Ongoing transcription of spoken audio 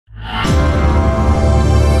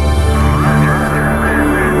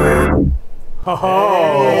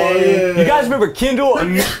Oh, yeah. You guys remember Kindle,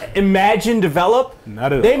 Imagine, Develop?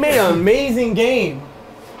 Not at all. They made an amazing game.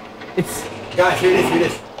 It's guys, here it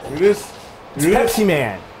is. Here it is. It's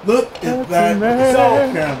PepsiMan. Look at that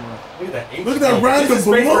camera. Look at that. Look at that random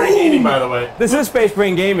balloon. Spacebraingaming, by the way. This is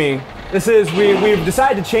Spacebraingaming. This is we've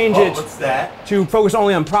decided to change it what's that? to focus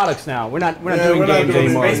only on products now. We're not doing games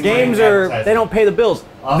anymore. Space Games they don't pay the bills.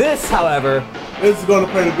 This, however, this is going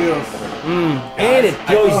to pay the bills. And it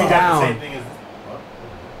goes down. The same thing as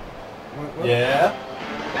yeah.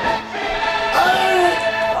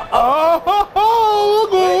 Oh,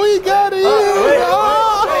 look what we got here. I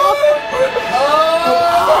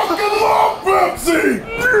love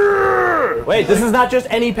Pepsi. Wait, this is not just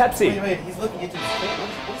any Pepsi. Wait, he's looking into his face.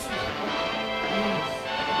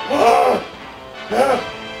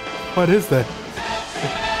 What is that?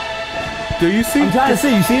 Do you see? I'm trying to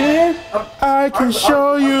see. You see it in here? I can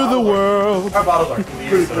show you the world. Our bottles are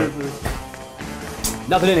clear.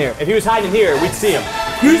 Nothing in here. If he was hiding in here, we'd see him.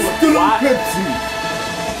 Crystal Pepsi.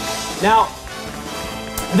 Now,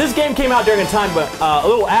 this game came out during a time, but a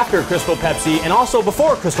little after Crystal Pepsi, and also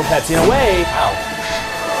before Crystal Pepsi. In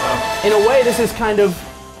a way,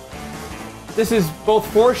 this is both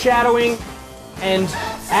foreshadowing and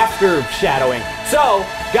after shadowing. So,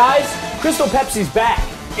 guys, Crystal Pepsi's back.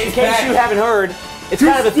 In case you haven't heard, it's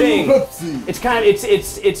kind of a thing. Pepsi. It's kind of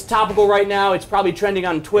it's topical right now. It's probably trending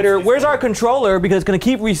on Twitter. Where's our controller? Because it's gonna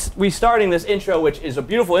keep restarting this intro, which is a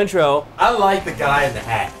beautiful intro. I like the guy in the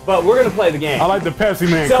hat. But we're gonna play the game. I like the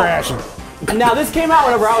PepsiMan crashing. Now this came out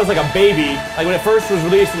whenever I was like a baby, like when it first was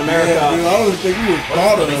released in America. Yeah, dude, I don't think you was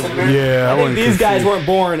thought of. Yeah, I think these guys weren't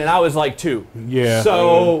born, and I was like 2. Yeah.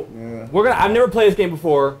 So I've never played this game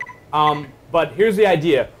before, but here's the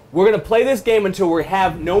idea. We're gonna play this game until we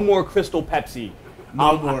have no more Crystal Pepsi.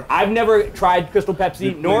 No more. I've never tried Crystal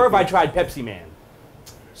Pepsi, nor have I tried PepsiMan.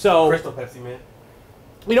 So Crystal Pepsi Man.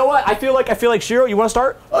 You know what? I feel like Shiro. You want to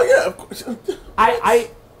start? Oh yeah, of course. I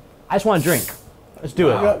just want to drink. Let's do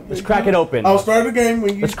it. Let's crack it open. I'll start the game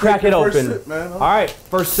when you. Let's crack it open. Sip, man. All right,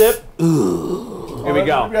 first sip. Here we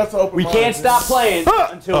go. We can't stop playing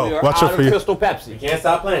until we're out of Crystal Pepsi. We can't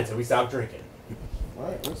stop playing until we stop drinking. All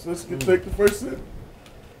right, let's take the first sip.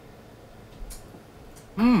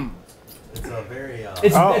 It's a very.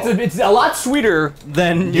 It's a lot sweeter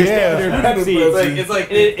than your standard Pepsi. It's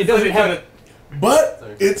like it doesn't have it. But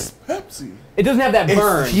it's Pepsi. It doesn't have that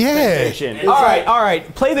burn. Yeah. All right.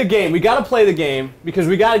 Play the game. We got to play the game because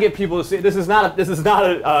we got to get people to see. This is not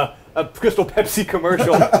a Crystal Pepsi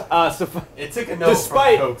commercial. It took a note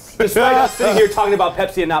from Cokes. Despite us sitting here talking about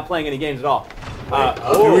Pepsi and not playing any games at all.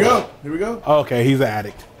 Here we go. Here we go. Okay, he's an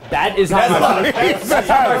addict. That is how that's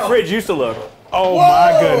how my fridge used to look. Oh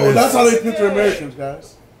my goodness. That's how they picture Americans,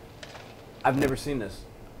 guys. I've never seen this.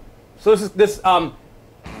 So this we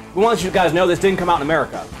want to let you guys know this didn't come out in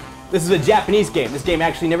America. This is a Japanese game. This game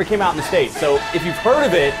actually never came out in the States. So if you've heard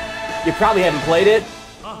of it, you probably haven't played it.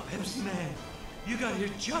 Oh, Pepsi Man, you got here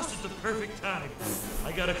just at the perfect time.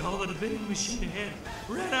 I got a call that a vending machine ahead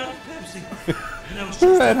ran out of Pepsi. And I was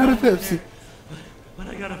just Ran out of Pepsi. When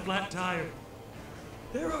I got a flat tire.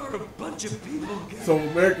 There are a bunch of people. So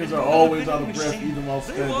Americans are always out of breath even while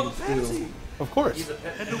standing still. Of course.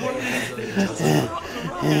 And the one they just dropped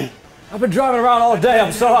around. I've been driving around all day.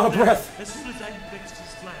 I'm so out of breath. As soon as I fixed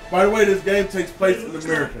his flat. By the way, this game takes place in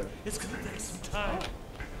America. It's gonna take some time.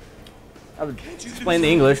 I would explain the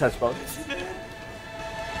English, I suppose.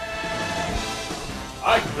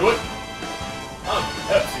 I can do it. I'm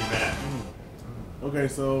Pepsi Man. Okay,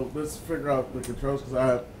 so let's figure out the controls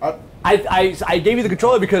because I gave you the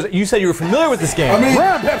controller because you said you were familiar with this game. I mean,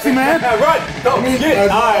 Run, Pepsi Man. Run! Go! Get it!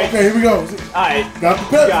 Alright. Okay, here we go. Alright. Got the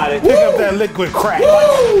Pepsi. Got it. Pick up that liquid crack.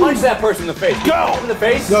 Punch that person in the face. Go! In the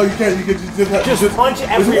face. No, you can't. You can Just punch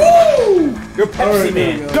everyone. Woo! You're Pepsi Right,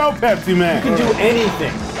 Man. Go, Pepsi Man. You can do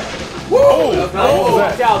anything. Woo! Oh,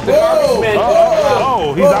 watch out. The garbage man.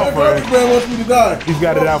 Oh, he's out for it. The man wants me to die. He's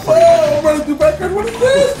got it out for you. Oh, I'm running through backwards. What is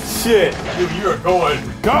this? Shit. Dude, you're going.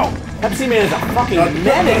 Go. Pepsi Man is a fucking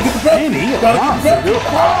menace. Gotta get the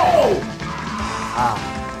Pepsi.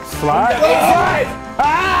 Slide.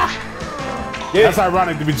 That's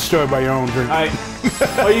ironic to be destroyed by your own drink. Alright.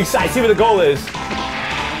 I see what the goal is. I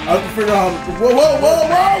have to figure out how to...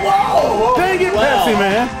 Whoa! Dang it, Pepsi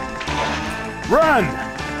Man. Run.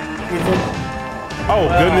 Oh,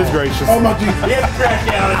 goodness gracious. Oh, my Jesus. Get the crack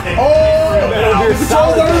out of it. Oh, the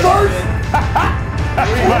controls are reversed.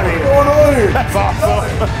 What's going on here? That's awesome.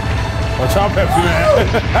 Watch out, Pepsi Man.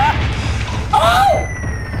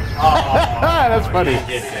 That's funny.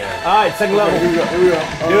 Alright, second level. Here we go.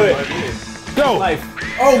 Do it. Go. Life.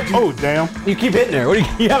 Oh, Oh, damn. You keep hitting her. What do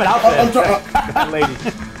you have an outfit? I'm trying. Lady.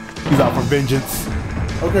 He's out for vengeance.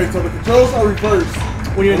 Okay, so the controls are reversed.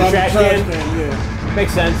 When you're in the I'm trash can? Yeah.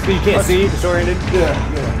 Makes sense. So you can't see, disoriented. Yeah.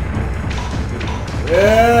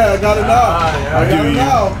 Yeah, I got it now. I got it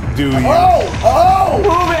now. Do you? Oh!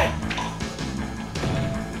 Move it!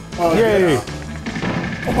 Oh, Yay. yeah.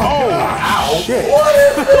 Oh, shit. What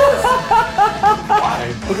is this?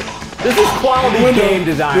 This is quality game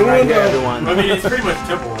design right here, everyone. I mean, it's pretty much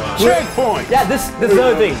Temple Run. Checkpoint. Yeah, this is the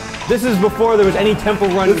other thing. This is before there was any Temple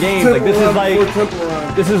Run games. Like this is like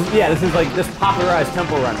this is like this popularized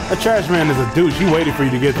Temple Run. A trash man is a douche. He waited for you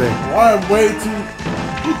to get there. Why I'm way too.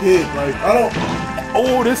 He did. Like I don't.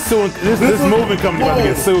 Oh, this moving company about to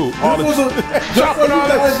get sued. This was a just like you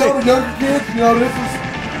guys know the younger kids. You know,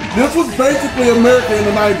 this was basically America in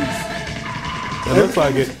the '90s. It looks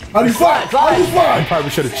like it. How do you slide? How do you I slide? probably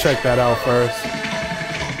should have checked that out first.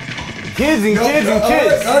 Kids and kids and All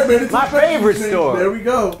kids. right, man, it's My a Pepsi favorite machine. store. There we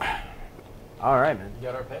go. All right, man. We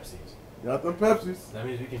got our Pepsis. Got them Pepsis. That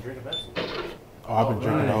means we can drink a Pepsi. Oh, I've been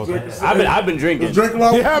drinking the whole time. I've been drinking. Drink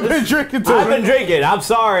along. Yeah, I've been drinking too. I've been drinking. I'm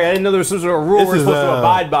sorry. I didn't know there was some sort of rule This we're is, supposed to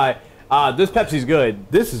abide by. This Pepsi's good.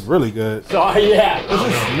 This is really good. So yeah,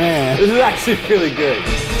 Man. this is actually really good.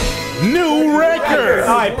 New record.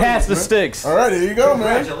 All right, pass the sticks. All right, here you go,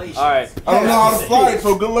 man. Congratulations. All right. I don't know how to slide,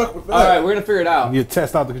 so good luck with that. All right, we're gonna figure it out. You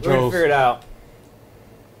test out the We're gonna controls. figure it out.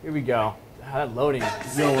 Here we go. That loading.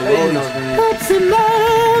 Yo, loading screen.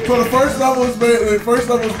 PepsiMan. So the first level was basically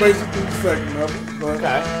the second level. But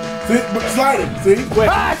Okay. see, but sliding. See? Wait,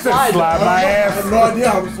 I said slide. slide my I ass. have no idea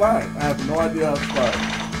how to slide. I have no idea how to slide.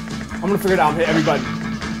 I'm gonna figure it out. Hit everybody.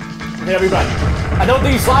 Hit everybody. I don't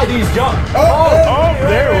think you slide. These jump. Oh,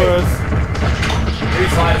 there it was. Three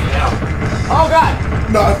slides down. Oh god.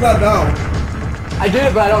 No, it's not down. I did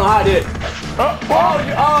it, but I don't know how I did it. Oh.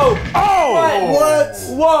 Oh. What?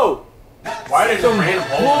 Whoa. Why did Some random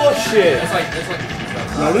hole? bullshit. That's like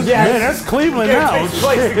No, this Yeah. Man, that's Cleveland Yeah, now. it takes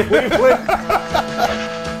place in Cleveland.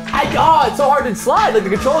 it's so hard to slide. Like the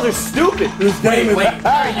controls are stupid. This game is. Wait,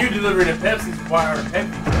 how are you delivering a Pepsi? Why are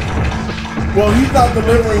Pepsi? Well, he's not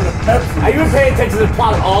delivering the Pepsi. Are you paying attention to the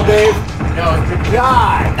plot at all, Dave? No, it's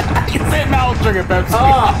God. You sitting out drinking Pepsi.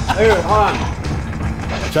 Here, hold on.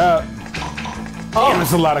 Watch out. Damn,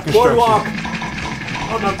 there's a lot of construction. Boardwalk.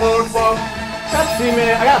 on the boardwalk. Pepsi,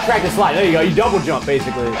 man. I gotta practice slide. There you go. You double jump,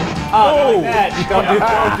 basically. Oh, like that.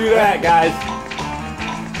 Don't do that, guys.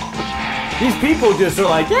 These people just are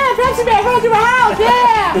like, yeah, Pepsi Man, come to my house,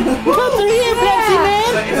 yeah! Come through here, Pepsi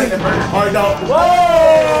Man! It's like a burger. Alright, no.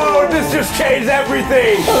 Whoa! This just changed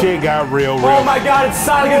everything! Shit got real. Oh my god, it's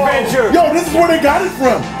Sonic Adventure! Yo, this is where they got it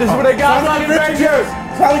from. This is where they got Sonic Adventure!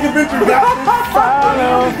 Sonic Adventure got it.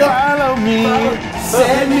 Follow me,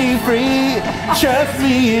 set me free, trust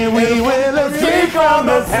me and we will escape from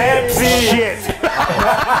the Pepsi! Shit.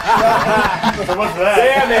 So what's that?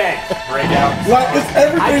 Damn it! Breakout. Like, it's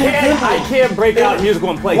everything I can't break out musical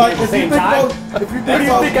and play Like, at the same time. if you Who do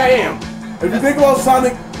you think I am? If you think about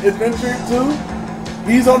Sonic Adventure 2,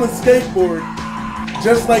 he's on a skateboard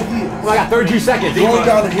just like he is. Well, I got 32 seconds. Going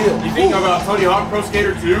down the hill. You think about Tony Hawk Pro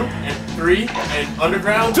Skater 2 and 3 and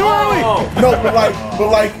Underground? Too early. Oh. No, but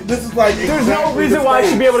like, this is like. There's no exactly reason the why I same.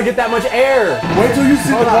 should be able to get that much air. Wait till you see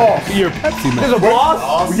the boss. You're Pepsi There's Man. a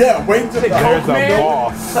boss? Yeah, wait till Coke There's a Man?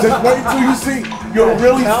 boss. just wait till you see. You'll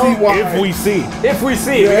really see why. If we see. If we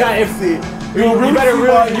see, we got, Yeah, if, see. you You'll better see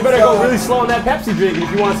why you better go inside. really slow on that Pepsi drink if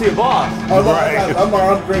you want to see a boss. I'm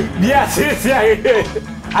great. Yes, yeah.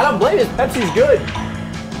 I don't blame it. Pepsi's good.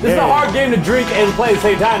 This is a hard game to drink and play at the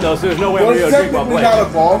same time, though, so there's no way Well, we're it's going to drink while technically playing. not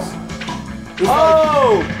a boss. It's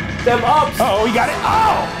Oh! Them ups! Oh, he got it.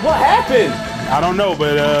 Oh. What happened? I don't know,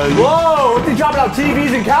 but Whoa! What they dropping out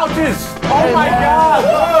TVs and couches? Oh my god!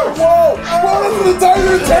 Whoa! This is the entire the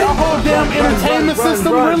entertainment. whole damn entertainment system,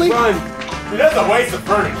 really? Dude, that's a waste of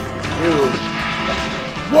furniture.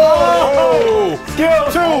 Whoa! Skill!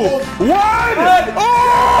 2, 1.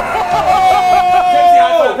 Oh!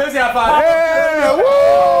 Pepsi high five. Yeah! Woo!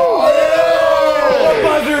 A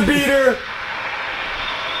buzzer beater!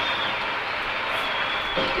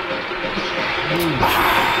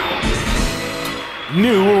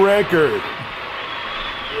 New record.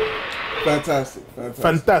 Fantastic.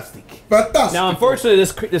 Fantastic. Now, unfortunately,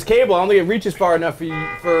 this cable, I don't think it reaches far enough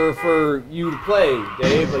for you to play,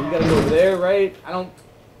 Dave. Like, you gotta go over there, right? I don't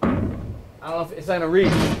know if it's not gonna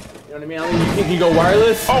reach. You know what I mean? I don't think you can go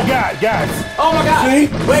wireless. Oh God, guys. Oh my god! See?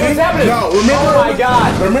 Wait, what's happening? No, remember- Oh my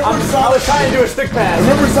god! remember I was Sonic- trying to do a stick pass.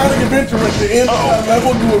 Remember Sonic Adventure at the end of that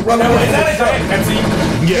level, you would run away. Is that a giant Pepsi?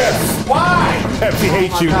 Yes. Why? Pepsi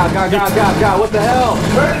hates you. God, what the hell?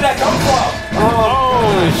 Where did that come from?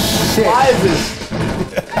 Oh shit. Why is this?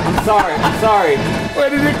 I'm sorry. Where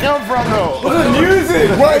did it come from, though? The music!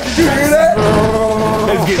 Right, did you hear that?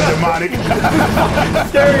 It's getting demonic.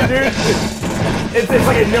 Scary, dude. It's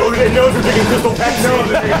like it knows we're drinking Crystal Pepsi.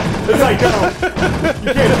 It's like, no,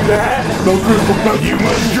 you can't do that. No Crystal Pepsi. You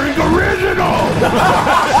must drink original.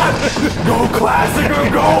 Go classic or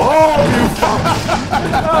go home, you fuck.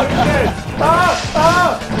 Oh, shit.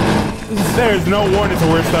 There's no warning to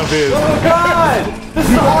where stuff is. Oh, God. This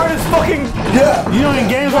is the hardest fucking... Yeah. You know, in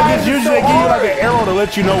games like this, usually they give you like an arrow to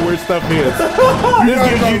let you know where stuff is. This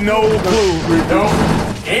gives you no clue. No.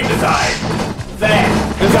 Game design. That.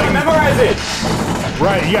 It's like Memorize it.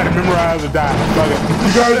 Right, you gotta memorize the die. Fuck it.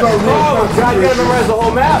 You guys are real. Oh, God, you gotta memorize the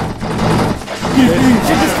whole map.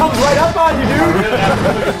 Shit just comes right up on you, dude.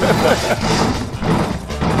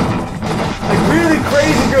 Like, really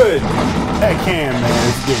crazy good. That can, man,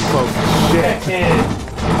 it's getting close as shit. That can.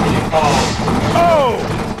 Oh!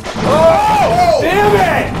 Oh! Damn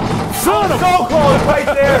it! Son of so close right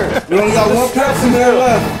there. We only got one Pepsi Man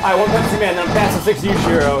left. Alright, one Pepsi Man, then I'm passing 6 to you,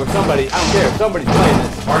 Shiro, or somebody. I don't care. Somebody's playing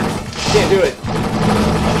this. Can't do it.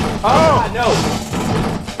 Oh! God, no.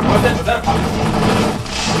 What's that?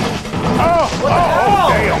 Oh! What the hell?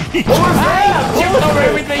 Damn! What was that? Jumping over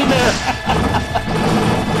everything there.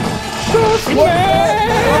 Oh,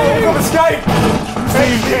 look on the Skype.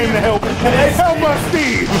 Steve came to help. Help us,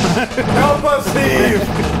 Steve! Help us, Steve.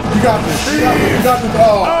 You got this. You got this.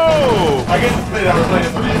 Oh. Oh! I guess it's played out. We're playing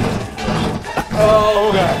it for me.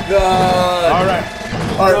 Oh, God. All right,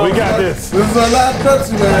 All right, we got this. This is our last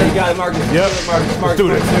Pepsi You Man. got it, Marcus. Yep. Marcus. Let's do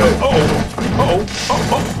this. Do it.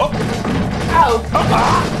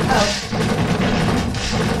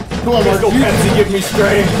 Come on, Let's Mark. go, You Pepsi. Give me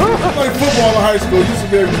strength. played football in high school. You used to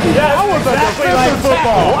be able to do that. Yeah, I was exactly like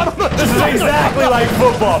football. This is exactly like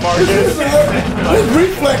football, Marcus. His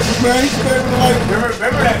reflexes, man. He used to be able to like.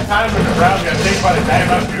 Remember that time when the Browns got chased by the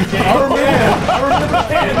Diamond Duke game? I remember. I remember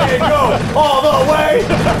and they go all the way.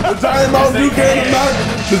 The Giant Mountain Dew can of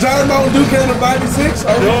the Giant Mountain Dew can of '96.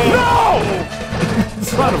 I remember. No!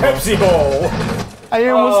 It's not a Pepsi Bowl. I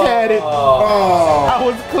almost had it. Oh, I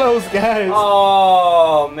was close, guys.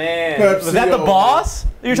 Oh, man. Pepsi, Was that the oh. boss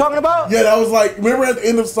that you're talking about? yeah, that was like. Remember at the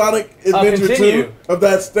end of Sonic Adventure continue. 2 of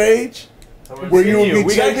that stage where you would be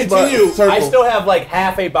We gotta chased by continue. circles. I still have like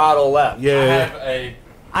half a bottle left. I Yeah. have a...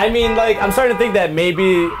 I mean, like, I'm starting to think that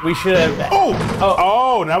maybe we should have.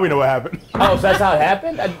 Oh, now we know what happened. Oh, so that's how it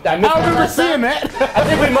happened? I missed I that remember last time? seeing that. I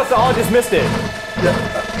think we must have all just missed it.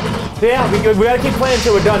 Yeah, we gotta keep playing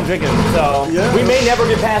until we're done drinking. So Yeah. we may never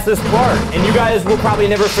get past this part, and you guys will probably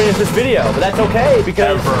never finish this video. But that's okay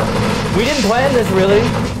because we didn't plan this really.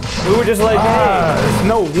 We were just like, hey, There's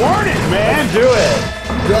no warning, man. do it.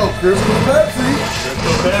 Yo, Crystal Pepsi.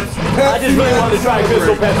 I just really wanted to try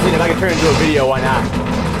Crystal Pepsi, and if I could turn it into a video, why not?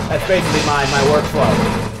 That's basically my workflow.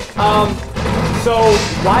 So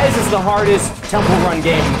why is this the hardest Temple Run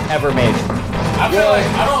game ever made? I feel like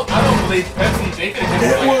I don't believe Pepsi. They could have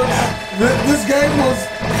It like was. that. This game was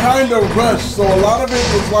kind of rushed, so a lot of it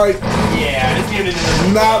was like Yeah, this game didn't.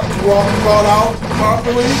 not thought out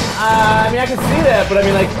properly. I mean, I can see that, but I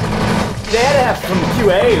mean, like, they had to have some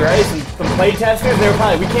QA, right? Some play testers. They were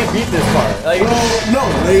probably, we can't beat this part. Like, No,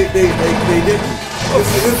 they didn't.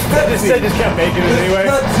 It's Pepsi. they just kept making it It's anyway.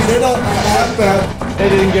 Pepsi. They don't have that. They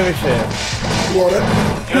didn't give a shit. Well, that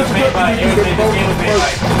It was made by. This game was made by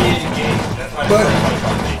Canadian Games. That's why. But-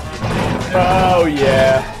 Oh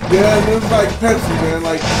yeah. Yeah, and it's like Pepsi, man.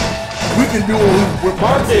 Like we can do what we're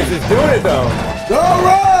Marcus is doing it though. All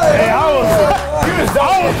right. Hey, I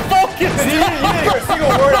was focused. You didn't hear a single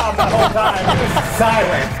word out the whole time. He was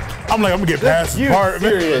silent. I'm like, I'm gonna get past the You part.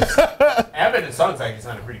 man. serious? I bet the songs actually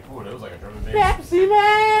sounded pretty cool. It was like a drum and bass. Pepsi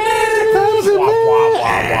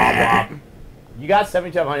Man. You got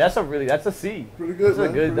 7,700. That's a C. Pretty good,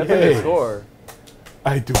 man. That's a good score.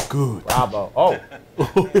 I do good. Bravo. Oh.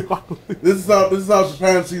 This is how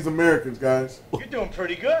Japan sees Americans, guys. You're doing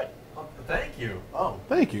pretty good. Thank you. Oh,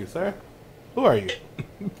 thank you, sir. Who are you?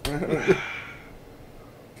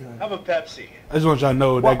 Have a Pepsi. I just want y'all to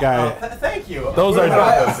know that guy. Thank you. Those are.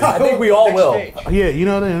 I think we all will. Yeah, you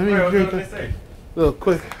know that. Let me What drink did they that. say? Real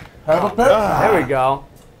quick. Have a Pepsi. There we go.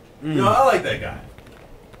 No, I like that guy.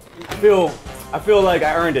 I feel like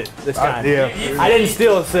I earned it this time. Yeah. I didn't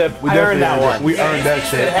steal a sip. I earned that one. We earned that He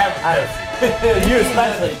said shit. have a Pepsi. You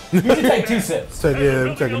especially. You should take 2 sips. So yeah,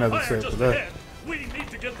 I'm taking another sip of that. We need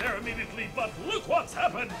to get there immediately, but look what's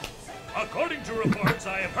happened. According to reports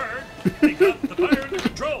I have heard, they got the fire under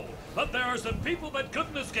control, but there are some people that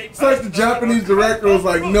couldn't escape. It's like the Japanese director was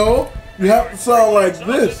like, no, you have to sound like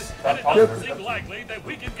this. And it doesn't seem likely that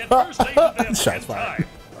we can get first aid to them Shots in fired. time.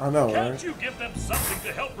 I know, Can't right? you give them something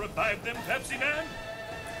to help revive them, Pepsi Man?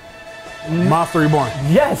 Monster Reborn.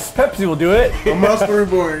 Yes, Pepsi will do it. A Monster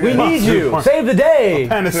Reborn. We need you. Reborn. Save the day.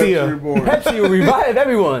 Panacea. Reborn. Pepsi will revive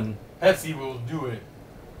everyone. Pepsi will do it.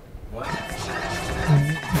 What?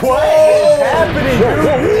 What is happening,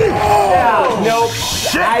 dude? Yeah, nope.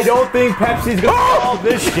 I don't think Pepsi's gonna solve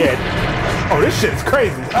this shit. Oh, this shit's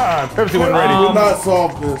crazy. Pepsi wasn't I ready. will not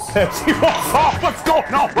solve this. Pepsi won't solve what's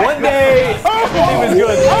going on right One day, everything was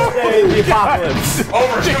good. One day, the apocalypse.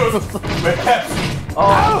 Overdo it with Pepsi.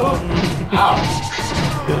 Oh, Ow.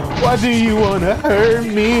 Why do you wanna hurt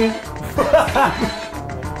me?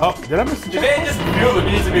 Oh, did I miss the Did they just feel the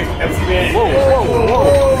need to make Pepsi Man? Whoa.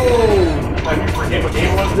 Like, we forget what game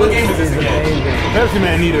it was. What game is this again? Pepsi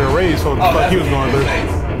Man needed a raise for the fuck he was going through.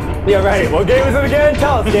 yeah, right. What game is it again?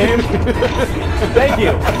 Tell us, game. Thank you.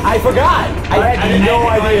 I forgot. I had no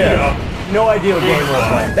idea. No idea what game it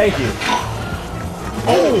was. Thank you.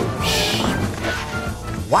 Oh,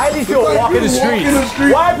 Why are these people like walking the people walking streets? the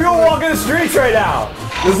streets. Why are people walking the streets right now?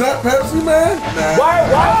 Is that Pepsi Man? Nah.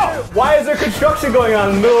 Why is there construction going on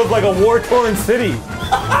in the middle of like a war-torn city?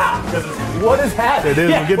 What is happening? it is.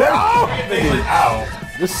 Yeah, Get that. Ow.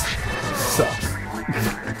 This sucks.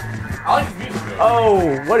 I like the music though.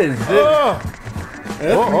 oh, what is this?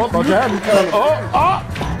 Thought you had me.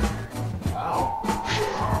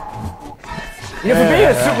 You know, for being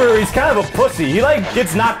a superhero, he's kind of a pussy. He like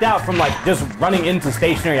gets knocked out from like just running into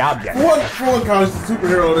stationary objects. For one kind, he's a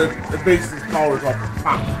superhero that bases his powers off of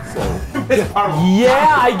pop. So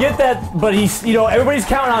Yeah, I get that, but he's, you know, everybody's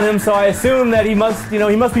counting on him, so I assume that he must, you know,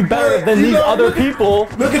 he must be better than these other people.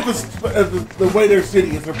 Look at the way their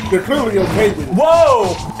city is. They're clearly okay with it.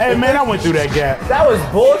 Whoa! Hey man, I went through that gap. That was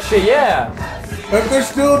bullshit, yeah. If they're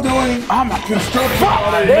still doing construction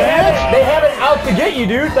on it, They have it out to get you,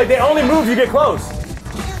 dude. Like, they only move if you get close.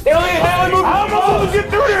 They only move How am I supposed to get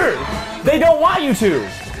through there? They don't want you to.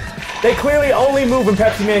 They clearly only move when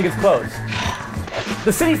Pepsi Man gets close.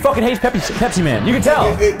 The city fucking hates Pepsi Man. You can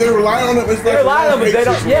tell. they rely on it. They rely on him, but they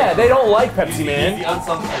don't. Yeah, they don't like Pepsi He's Man. the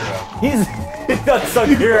unsung hero. He's the unsung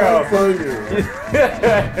hero.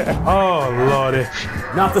 Oh lordy.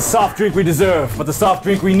 Not the soft drink we deserve, but the soft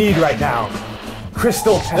drink we need right now.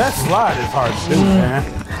 Crystal Pepsi. That slide is hard to do, man.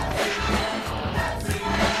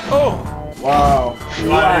 Oh. Wow.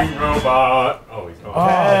 Flying robot. Oh, he's going. All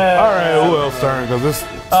right, who else turn? Because this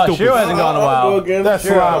stupid. Shiro hasn't gone in a while. That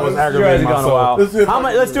slide was Shiro aggravating hasn't my gone in a while. soul. How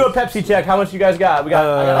much? Let's do a Pepsi check. How much you guys got? We got.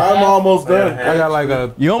 I'm almost done. I got like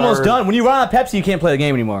a. You almost third. done. When you run out of Pepsi, you can't play the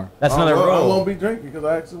game anymore. That's another I rule. won't be drinking because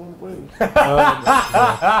I actually want to play.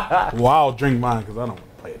 Well, I'll drink mine because I don't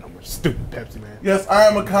play it no more. Stupid Pepsi Man. Yes, I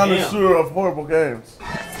am a connoisseur of horrible games.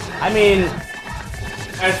 I mean,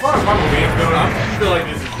 As far as Marvel games go, I feel like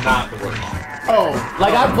this is not the worst. Oh,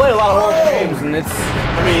 like I've played a lot of horror games, and it's,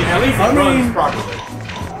 I mean, at least it runs properly.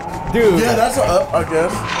 dude. yeah, that's a up, I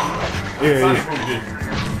guess. Sonic Boom did.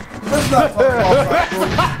 Let's not talk about that.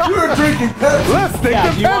 You're drinking Pepsi. Let's take Yeah,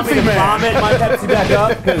 the do you want me to Pepsi Man. vomit my Pepsi back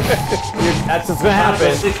up? Because that's what's gonna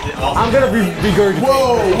happen. I'm gonna regurgitate.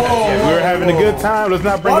 Whoa, whoa, We were having a good time. Let's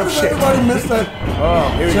not bring Why up does shit. everybody miss that Oh,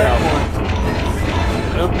 here we go. checkpoint?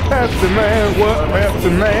 Pepsi Man, what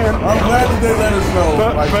Pepsi Man? I'm glad that they let us know.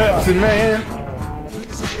 Like, Pepsi Man.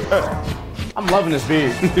 I'm loving this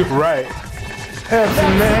beat. Right. Pepsi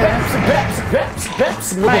Man.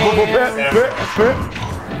 Pepsi, man.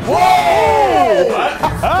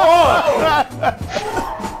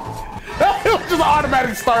 It was just an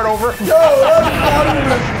automatic start over. Yo,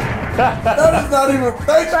 that is not even.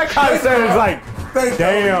 Thanks. That kind of sounded like, Thanks.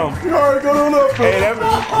 damn. You already going up. Hey,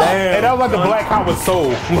 that was like the black cop with soul.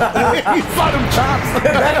 You saw them chops.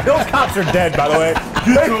 Those cops are dead, by the way.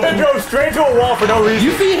 They drove straight to a wall for no reason.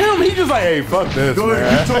 You see him? He just like, hey, fuck this, Go ahead,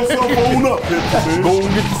 man. get your cell phone up, bitch. Go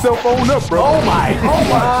and get your cell phone up, bro. Oh my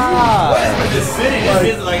god. What is with this city?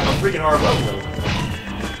 This is like a freaking hard level.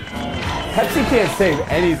 Pepsi can't save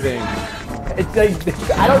anything. It's like,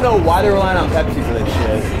 I don't know why they're relying on Pepsi for this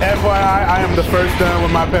shit. FYI, I am the first done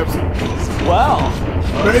with my Pepsi. Well.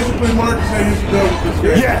 Basically, Marcus said he's done with this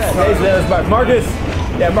game. Yes. Marcus.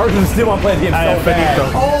 Yeah, Marcus still want to play the game I so am bad.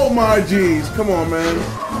 finito. Oh my G's, come on, man.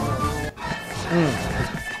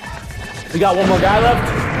 We got one more guy left?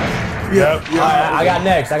 Yeah, yeah. I got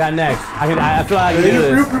next. I feel like I can do You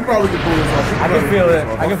this. probably can pull this off. I can feel it.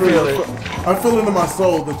 I can feel it. I feel into my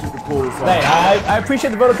soul that you can pull this off. Hey, I appreciate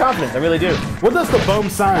the vote of confidence. I really do. What does the bum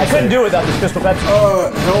sign I couldn't say? do it without this Crystal Pepsi.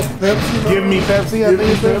 Help Pepsi. Give me Pepsi, I Give think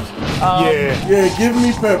me it says. Pepsi. Yeah. Yeah, give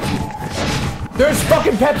me Pepsi. There's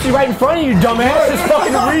fucking Pepsi right in front of you, dumbass. Just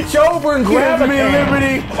fucking reach over and grab Give a me can.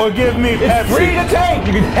 liberty or give me It's Pepsi. free to take.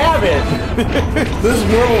 You can have it. This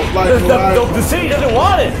world, like, The city doesn't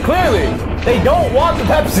want it, clearly. They don't want the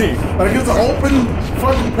Pepsi. Like it's an open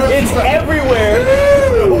fucking Pepsi. It's everywhere.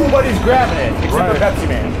 Nobody's grabbing it except for Pepsi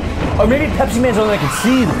Man. Or maybe Pepsi Man's the only one that can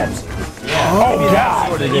see the Pepsi. Yeah. Oh,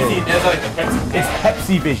 God. What it is. It's like the Pepsi. It's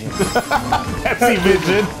Pepsi Vision. Pepsi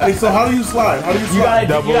Vision. Hey, so how do you slide? How do you slide?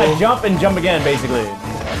 You gotta jump and jump again, basically.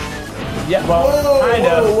 Yeah, well, kind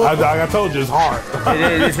of. I told you it's hard.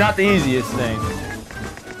 It's not the easiest thing.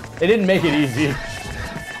 They didn't make it easy.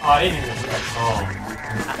 Oh, I didn't even do that song.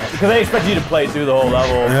 Because they expect you to play through the whole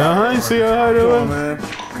level. Yeah, you see how I do Come it? on, man.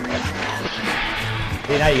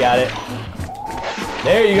 See, now you got it.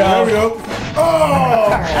 There you go. There we go. Oh!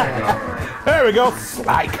 There we go.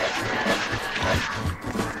 Like.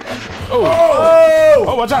 Oh.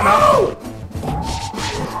 Oh, watch out now.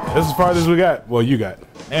 This is as far as we got. Well, you got.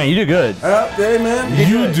 Man, you do good. Hey, man.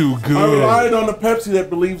 You do good. I relied on the Pepsi that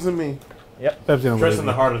believes in me. Yep. Pepsi don't Trust believe in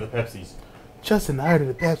the me. heart of the Pepsis. Just in the heart of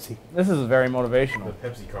the Pepsi. This is very The motivational.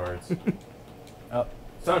 Pepsi cards. Oh.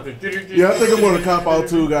 Something. Yeah, I think I'm gonna cop out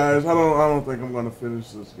too, guys. I don't think I'm gonna finish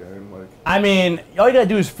this game. Like, I mean, all you gotta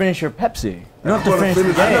do is finish your Pepsi. You don't have to finish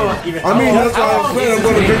the I game. mean, that's why I'm saying I'm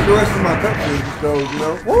gonna drink the rest of my Pepsi. Just go, you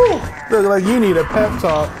know. Woo! Look like you need a pep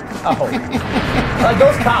talk. Oh. Like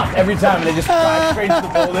those cops every time they just drive straight to the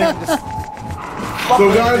building. Just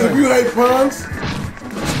So guys, if you hate puns,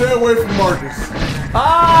 stay away from Marcus.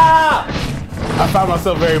 ah! I found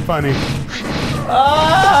myself very funny.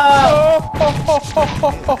 Ah!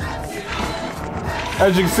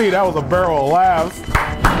 As you can see, that was a barrel of laughs.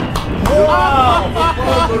 Wow!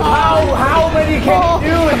 How many can you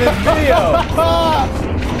do in this video?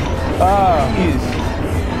 Jeez.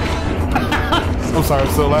 I'm sorry,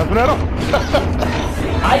 I'm still laughing at him.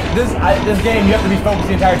 This game you have to be focused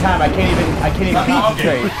the entire time. I can't even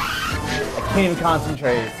concentrate. Okay. I can't even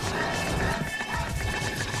concentrate.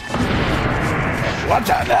 Watch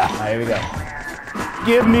out now. Alright, here we go.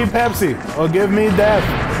 Give me Pepsi or give me death.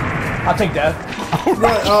 I'll take death.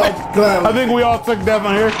 Right, I think we all took death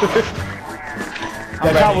on here.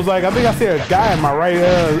 That cop was like, I think I see a guy in my right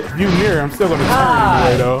view mirror. I'm still gonna turn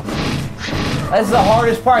anyway though. That's the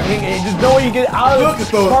hardest part. There's no way you get out Look of at this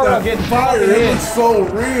part without that getting fire. fucking It hit. looks so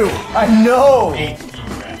real. I know.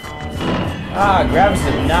 Graphics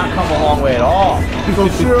did not come a long way at all. So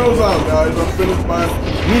Shiro's out, guys. I'm finished my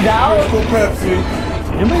He's out. crystal Pepsi.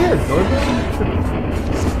 Anybody here?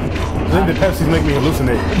 I think the Pepsis make me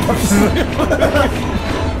hallucinate.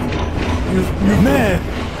 Man,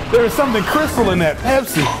 there is something crystal in that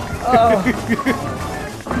Pepsi.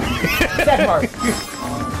 Check mark.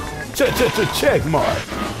 Check mark.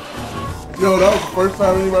 Yo, that was the first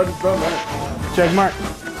time anybody's done that. Check mark.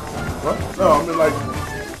 What? No, I mean like.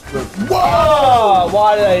 Oh,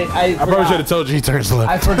 why did I probably should have told you he turns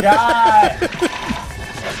left. I forgot.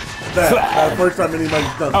 That's the first time anybody's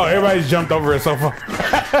done Oh, that. everybody's jumped over it so far.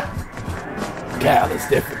 Cal is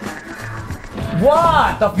different.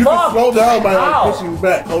 What the You fuck? can slow down by like Ow. pushing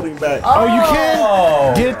back, holding back. Oh, you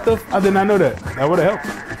can get the. I did not know that. That would have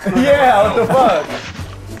helped. Yeah, what the fuck?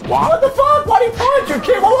 What the fuck? Why did he punch your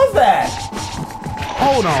kid? What was that?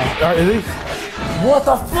 Hold on. Is he? What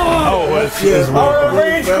the fuck? Oh, it's Oh,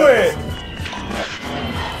 rage quit.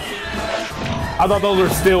 I thought those were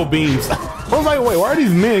steel beams. I was like, wait, why are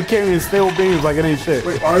these men carrying steel beams like it ain't shit?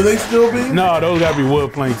 Wait, are they still being? No, those gotta be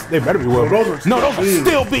wood planks. They better be wood. those are No, those steel are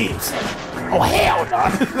steel beams. Oh hell no!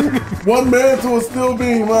 One man to a steel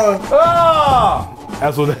beam, huh? Oh,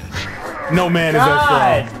 That's what. No man is God.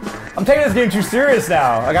 that strong. I'm taking this game too serious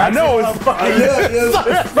now. Like, I know it's fucking. Yeah.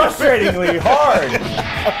 It's frustratingly hard.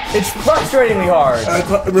 It's frustratingly hard.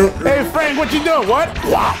 Hey Frank, what you doing? What?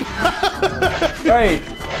 Right.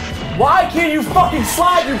 Why can't you fucking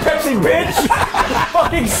slide, you Pepsi bitch?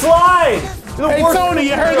 Fucking slide. You're the Hey worst Tony,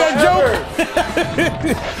 you heard that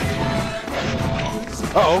ever.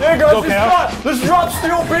 Uh-oh. There goes Okay, let's drop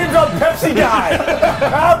steel beams on Pepsi guy.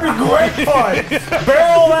 That'd be great fun.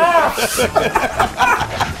 Barrel laughs.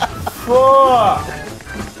 Fuck.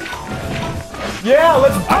 Yeah,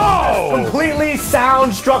 let's completely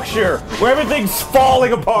sound structure where everything's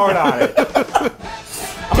falling apart on it.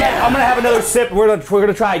 I'm gonna have another sip. We're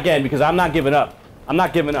gonna try again because I'm not giving up. I'm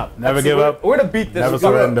not giving up. Never give up. We're gonna beat this. Never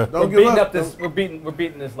surrender. We're beating up this. We're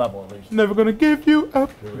beating this level at least. Never gonna give you up.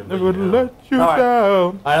 Never gonna let you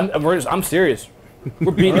down. I'm serious.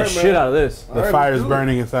 We're beating the shit out of this. The fire's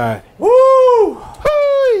burning inside. Woo! All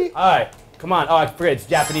right, come on. Oh, I forget it's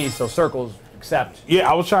Japanese, so circles accept. Yeah,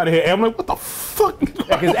 I was trying to hit. I'm like, what the fuck?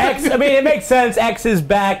 Because X. I mean, it makes sense. X is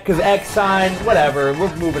back because X sign. Whatever.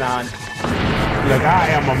 We're moving on. Like I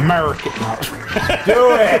am American.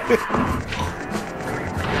 Do it. This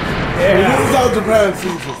Yeah. is how Japan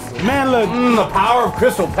sees us. Man, look. The power of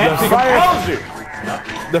Crystal Pepsi The fire- compels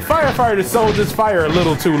you. The firefighter sold this fire a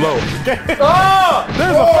little too low. Oh!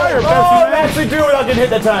 There's a fire, Oh, Pepsi, I man. actually do without getting hit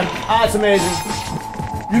that time. Ah, that's amazing.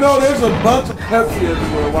 You know, there's a bunch of Pepsi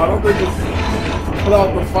everywhere. Why don't they just put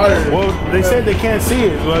out the fire? Well, they said they can't see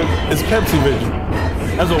it. Like, it's Pepsi Vision.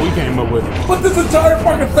 That's what we came up with. But this entire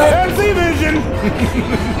fucking thing. Pepsi Vision!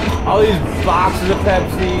 All these boxes of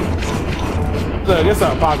Pepsi. Look, it's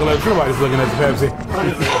an apocalypse. Nobody's looking at the Pepsi.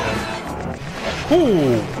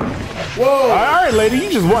 Ooh. Whoa. All right, lady, you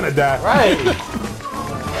just want to die. Right.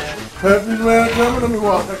 Pepsi man coming. Let me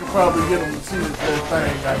walk. I can probably get him to see this little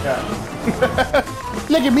thing I got.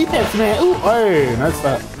 Look at me, Pepsi Man. Ooh, hey, that's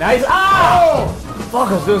that. Nice. Oh! Fuck,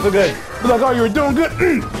 I was doing so good. Look like, oh, you were doing good.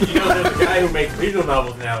 You know, there's a guy who makes visual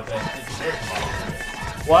novels now that is character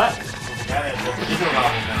models. What? There's a guy that does visual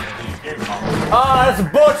novels now that is character models. Oh, that's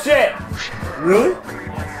bullshit. Really?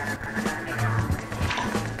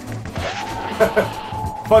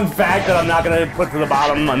 Fun fact that I'm not gonna put to the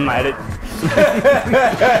bottom on my edit.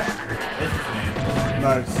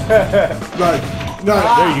 Nice. Nice.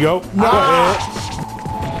 Nice. There you go. Go ahead.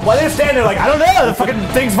 Well, they're standing there like, I don't know, the fucking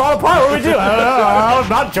things fall apart. What do we do? I don't know. I'm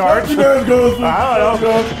not charged. Pepsi man goes. I don't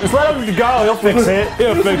know. Just let him go. He'll fix it.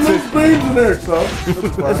 He'll There's fix some it. loose beams in there, so.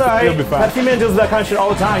 It's all right. He'll be fine. Pepsi Man deals with that kind of shit all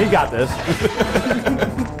the time. He got this.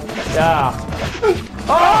 Yeah.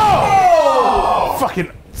 Oh! Fucking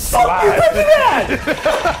Fuck you, slide. Pepsi Man!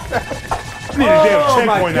 Need a damn Oh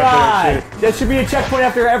my checkpoint god! after that shit. There should be a checkpoint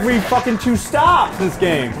after every fucking 2 stops in this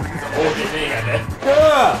game. It's a whole good thing, I bet.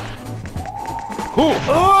 Ugh. Cool.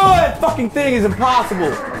 Oh, that fucking thing is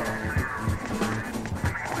impossible.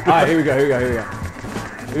 Alright, here we go, here we go, here we go.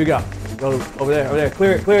 Here we go. Go over there, over there.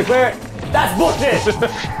 Clear it, clear it, clear it. That's bullshit!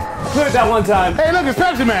 Clear it that one time. Hey, look, it's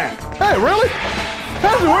Pepsi Man. Hey, really?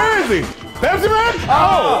 Pepsi, where is he? Pepsi Man?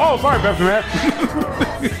 Oh, sorry, Pepsi Man.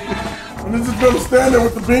 And this is gonna stand there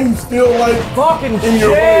with the beam still like Fucking in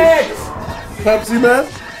your shit! way. Pepsi man.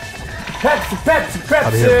 Pepsi, Pepsi,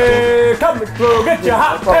 Pepsi, coming through, get your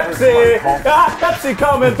hot Pepsi, hot Pepsi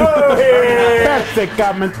coming through here. Pepsi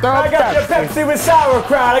coming through. I got your Pepsi with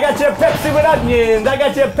sauerkraut, I got your Pepsi with onions, I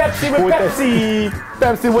got your Pepsi with Pepsi.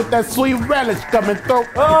 Pepsi with that sweet relish coming through.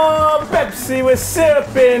 Oh, Pepsi with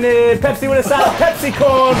syrup in it, Pepsi with a side of Pepsi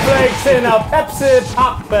cornflakes and a Pepsi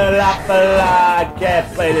pop-a-la-pa-la.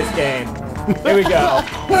 Can't play this game. Here we go.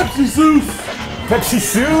 Pepsi Zeus. Pepsi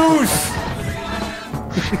Zeus.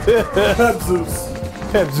 Pepsus.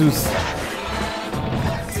 Pepsus.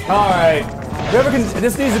 Alright. Whoever can,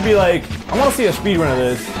 this needs to be like, I want to see a speedrun of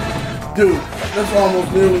this. Dude, that's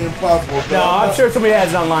almost nearly impossible. No, I'm sure somebody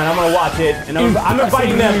has it online. I'm gonna watch it, and I'm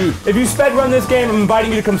inviting them. If you sped run this game, I'm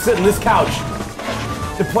inviting you to come sit on this couch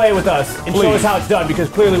to play with us and show us how it's done, because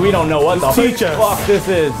clearly we don't know what the Teach us. fuck this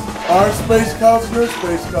is. Our space couch, your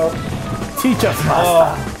space couch. Teach us,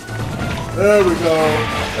 master. There we go.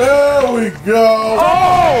 There we go.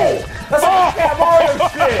 Oh! That's like that Mario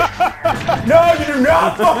shit! No, you do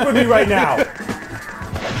not fuck with me right now!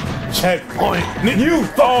 Checkpoint. You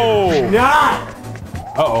fucking not!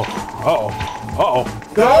 Uh-oh. Uh-oh. Uh-oh.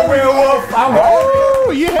 Go, Werewolf! I'm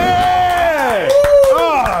Oh, yeah!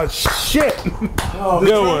 Oh, shit.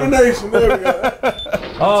 Determination. There we go.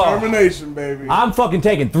 Oh, Determination, baby. I'm fucking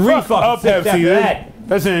taking 3 fucking Up, sips Pepsi. after that.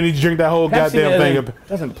 That's it. Need to drink that whole Pepsi goddamn thing up.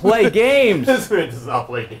 doesn't play games. This man does not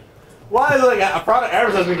play games. Why is it like a product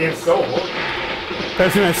advertisement game so boring?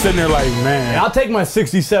 Pepsi Man sitting there like, man. I'll take my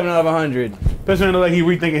 67 out of 100. Pepsi Man look like he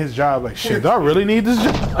rethinking his job. Like, shit, do I really need this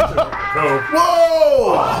job?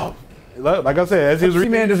 Whoa! Like I said, as he was Pepsi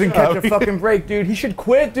Man doesn't catch a fucking break, dude. He should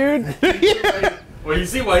quit, dude. Well, you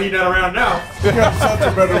see why he's not around now. He got such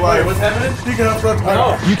a better Wait, life. what's happening? He can have such a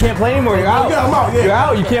No, you can't play anymore. You're out. Yeah, I'm out. Yeah. You're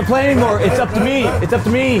out. You can't play anymore. It's up to me. It's up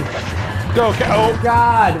to me. Go, oh.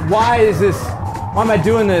 God, why is this? Why am I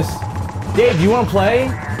doing this? Dave, do you want to play?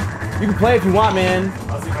 You can play if you want, man.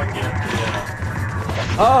 I'll see if I can get him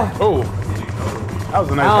to Oh. That was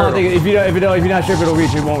a nice I don't hurdle. think if you're not sure if it'll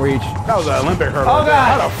reach, it won't reach. That was an Olympic hurdle. Oh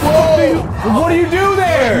God! How the fuck do you? What do you do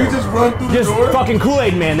there? You just run through Just the door. fucking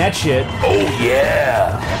Kool-Aid Man, that shit. Oh,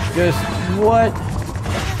 yeah. Just what?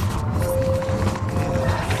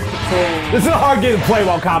 This is a hard game to play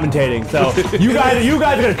while commentating, so you guys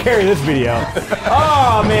are gonna carry this video.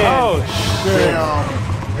 Oh man. Oh, shit. Are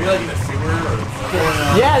you like in the sewer or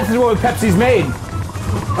something? Yeah, this is what Pepsi's made.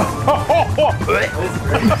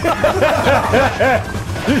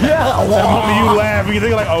 Yeah. Only you laugh and you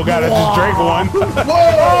think like, oh God, I just drank one.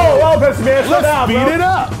 Oh, Pepsi Man, slow down, Speed bro. it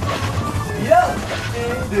up.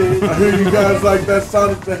 I hear you guys like that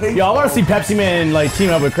Sonic the Hedgehog. Yo, I want to see Pepsi Man like team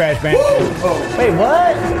up with Crash Bandicoot. Oh, Wait,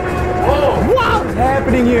 what? whoa. What's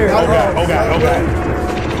happening here? Oh God, oh God, oh God.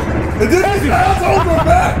 And then his ass over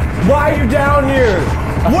back. Why are you down here?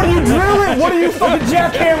 What are you drilling? What are you fucking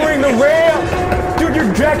jackhammering the rail? Dude,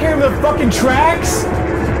 you're jackhammering the fucking tracks?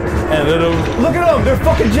 And little. Look at them, they're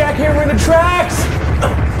fucking jackhammering the tracks!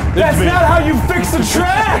 That's not how you fix the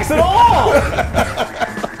tracks at all!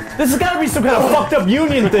 This has got to be some kind of fucked up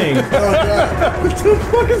union thing. What the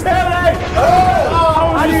fuck is happening?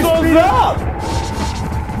 Oh, how do you speed up?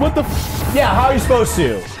 What the? Yeah, how are you supposed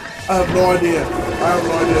to? I have no idea.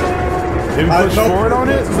 Did we push forward on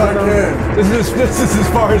it? I can. This is as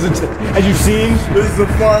far as you've seen? This is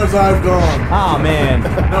as far as I've gone. Oh man.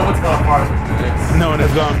 No one's gone far from this. No one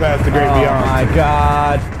has gone past the great beyond. Oh my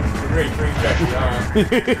god. The great train track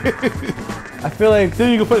beyond. I feel like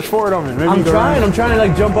See, you can push forward on it. Maybe I'm trying to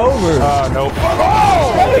like jump over. Nope.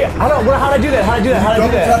 Hey, how'd I do that? How'd I do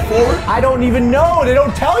Tap forward? I don't even know. They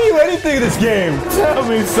don't tell you anything in this game. Tell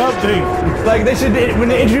me something. Like they should, when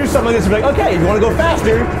they introduce something like this, be like, okay, you want to go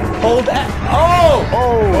faster? Hold X. Oh!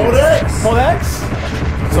 Hold X. Hold X?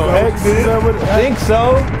 So X is that what? I think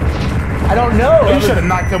so. I don't know. You should have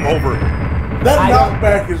knocked him over. That I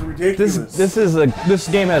knockback is ridiculous. This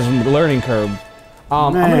game has a learning curve.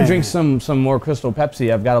 I'm gonna drink some more Crystal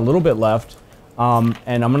Pepsi. I've got a little bit left, and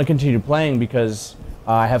I'm gonna continue playing because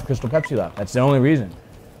I have Crystal Pepsi left. That's the only reason.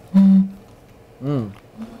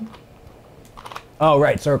 Oh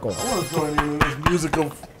right, circle. I want to join you in this musical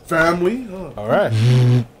family. All right.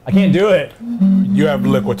 I can't do it. You have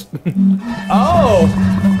liquid. Oh,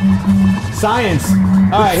 science.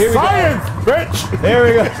 All right, here we Science, bitch. go. There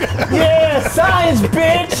we go. Yeah, science,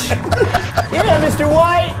 bitch. Yeah, Mr.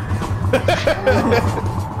 White.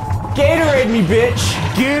 Gatorade me, bitch.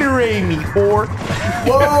 Gatorade me, whore.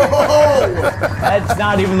 Whoa! That's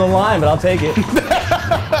not even the line, but I'll take it.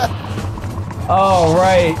 Oh,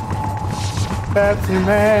 right.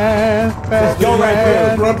 PepsiMan. Go right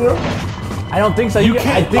there. Brother? I don't think so. You can't.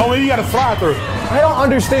 I think, Maybe you gotta slide through. I don't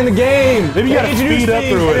understand the game. Maybe you gotta They introduce speed up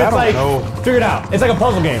things, through it. and I it's don't like, know. Figure it out. It's like a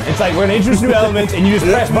puzzle game. It's like we're gonna introduce new elements, and you just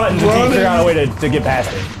press buttons until you figure out a way to get past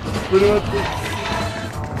it.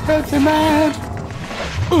 PepsiMan.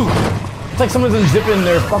 It's like someone's unzipping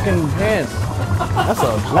their fucking pants. That's a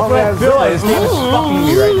That's what I feel like. This game is fucking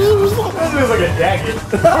me right now. That feels like a jacket.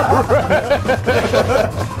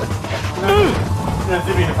 That's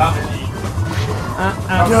me in the pocket.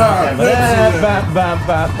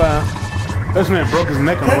 PepsiMan broke his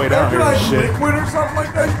neck on the way down here like and shit. liquid or something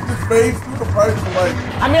like that? You just phase through the price of like.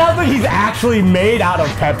 I mean, I don't think he's actually made out of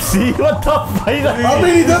Pepsi. What the fuck? I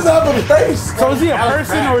mean, he doesn't have a face. So is he a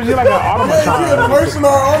person or is he like an Yeah, is he a automaton? person or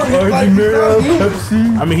auto? He's like, he's not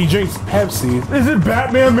human. I mean, he drinks Pepsi. Is it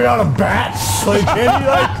Batman made out of bats? Like, can he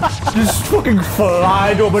like just fucking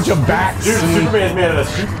fly to a bunch of bats? Dude, Superman's made out of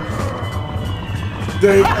soup.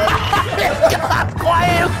 Dave.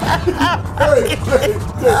 Quiet. Hey.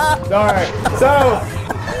 All right, so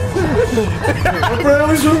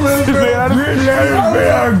Apparently, Superman is made out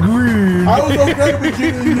of green. I was okay with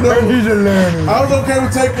keeping, you know. He's a learner. I was okay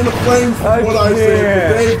with taking the blame for what I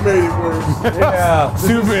said, but Dave made it worse. Yeah.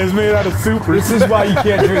 Superman's made out of super. This is why you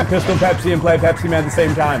can't drink Crystal Pepsi and play Pepsi-Man at the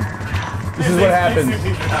same time. This is what happens.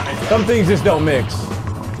 Some things just don't mix.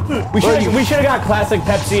 We should have got classic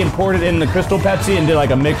Pepsi and poured it in the Crystal Pepsi and did like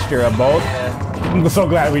a mixture of both. I'm so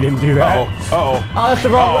glad we didn't do that. Uh-oh. Oh, that's the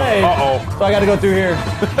wrong way. Uh-oh. So I got to go through here.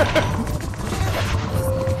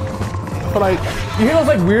 But like, You hear those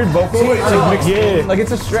like weird vocals? wait, Like, mixed yeah. in? Like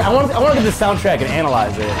it's a straight. I want to get the soundtrack and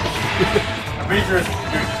analyze it. I'm pretty sure it's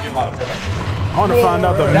just getting a lot of Pepsi. I want to find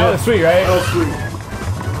out the That was myth. sweet, right? That was sweet.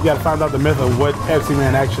 You gotta find out the myth of what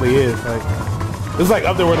PepsiMan actually is. Like, it's like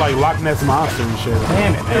up there with like Loch Ness Monster and shit.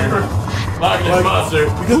 Damn it, man. Loch Ness Monster.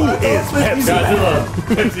 Who is Godzilla.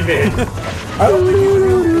 Pepsi Man. I don't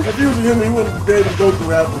think if he was him, he wouldn't be able to go through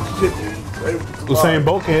half the shit that he's able to Usain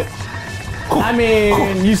Bolt can't. I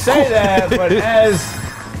mean, you say that, but as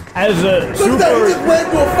a Look at that, he super. just ran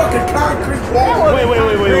through a fucking concrete wall. Wait.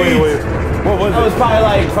 What was That was it? probably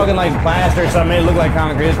like fucking like plaster or something. It looked like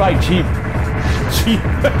concrete. It's probably cheap. Cheap.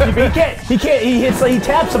 He can't. He hits like he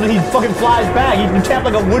taps something. He fucking flies back. You tap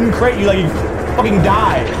like a wooden crate. You like fucking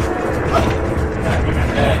die.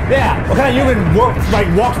 Yeah. What kind of human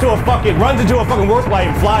walks to a fucking runs into a fucking work light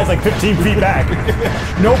and flies like 15 feet back?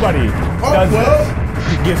 Nobody does well,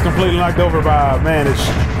 this. Gets completely knocked over by a man.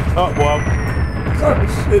 Oh well. sorry,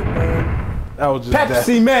 shit, man. That was just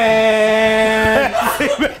Pepsi Man.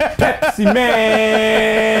 Pepsi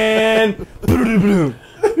Man.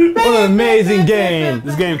 What an amazing game.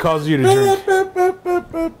 This game causes you to drink.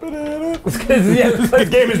 This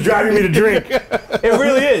game is driving me to drink. It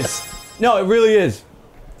really is. No, it really is.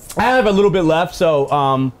 I have a little bit left,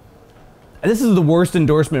 so This is the worst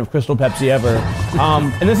endorsement of Crystal Pepsi ever.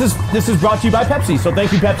 And this is brought to you by Pepsi. So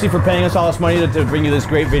thank you, Pepsi, for paying us all this money to bring you this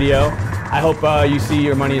great video. I hope you see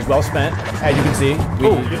your money is well spent. As you can see,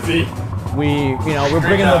 we're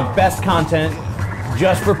bringing the best content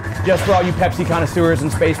just for all you Pepsi connoisseurs and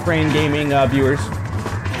Spacebraingaming viewers.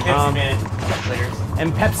 PepsiMan players.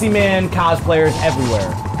 And PepsiMan cosplayers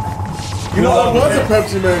everywhere. You know, there was a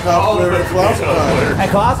PepsiMan cosplayer at Colossal Con. At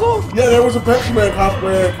Colossal? Yeah, there was a PepsiMan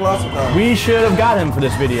cosplayer at Colossal Con. We should have got him for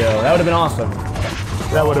this video. That would have been awesome.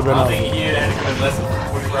 That would have been I awesome. think you had to come in less than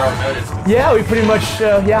 24-hour notice. Yeah, we pretty much,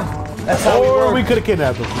 yeah. That's how Or we we could have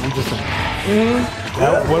kidnapped him. I'm just saying.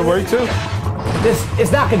 That would work too.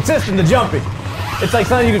 It's not consistent, the jumping. It's like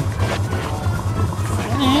something you could...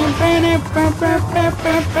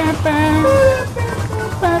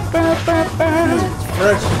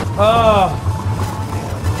 Fresh.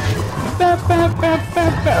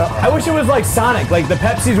 I wish it was like Sonic, like the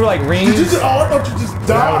Pepsis were like rings. I thought you just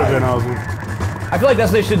That would have died. been awesome. I feel like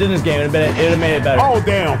that's what they should have done in this game. It would have made it better. Oh,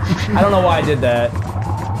 damn. I don't know why I did that.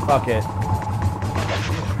 Fuck it.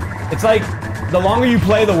 It's like, the longer you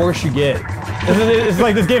play, the worse you get. It's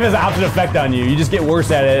like this game has an opposite effect on you. You just get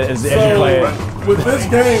worse at it as you play it. With this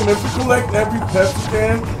game, if you collect every Pepsi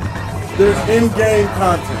can, there's in-game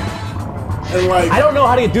content. And like, I don't know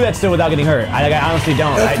how to do that still without getting hurt. I honestly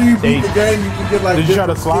don't. after you beat the game, you can get like. Did you try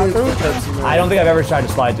to slide different through? skins for Pepsi, man. I don't think I've ever tried to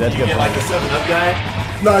slide through. That's a You good get like point. the 7-Up guy.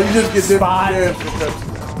 No, you just get Spot. different skins for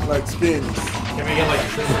Pepsi, like skins. Can we get like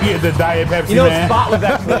the Yeah, the Diet Pepsi You know, Man. Spot was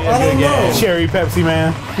actually a I good don't know. game. Cherry Pepsi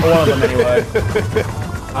Man. One of them anyway. wait,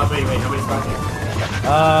 how many spots here?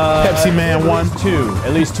 Pepsi Man 1. Two,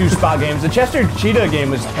 at least 2 spot games. The Chester Cheetah game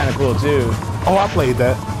was kind of cool too. Oh, I played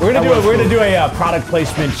that. We're gonna That was do a product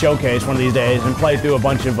placement showcase one of these days and play through a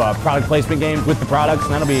bunch of product placement games with the products,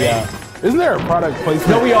 and that'll be. Isn't there a product placement?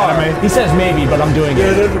 No, we are. anime? He says maybe, but I'm doing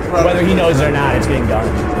Yeah, it. there's a product. Whether he knows it or not, it's getting done.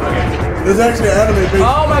 There's actually an anime based.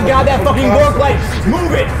 Oh my God, that fucking work light!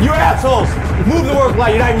 Move it, you assholes! Move the work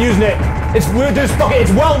light. You're not even using it. It's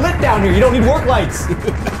well lit down here. You don't need work lights.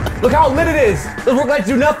 Look how lit it is. Those work lights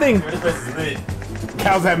do nothing. This place is lit.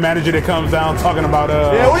 Cal's that manager that comes down talking about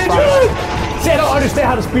Yeah, what are you doing? See, I don't understand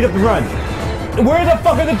how to speed up the run. Where the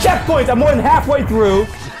fuck are the checkpoints? I'm more than halfway through.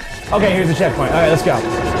 Okay, here's the checkpoint. All right, let's go.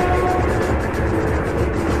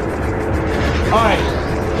 All right.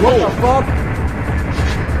 What the fuck?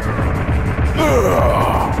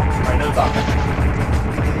 Alright, no talking.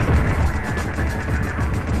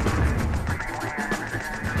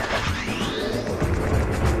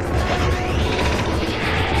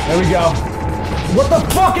 There we go. What the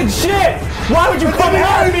fucking shit? Why would you come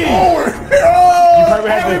at me?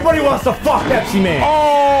 Everybody wants to fuck Pepsi Man.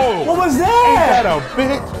 Oh! What was Ain't that? that a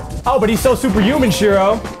bitch? Oh, but he's so superhuman,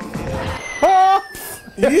 Shiro.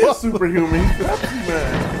 He is superhuman. He's Pepsi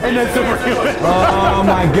Man. Ain't that superhuman? Oh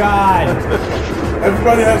my God.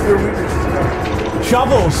 Everybody has their weaknesses.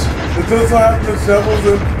 Shovels. It just happens to shovels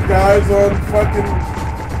and guys on fucking.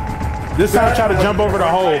 This time I try to jump over the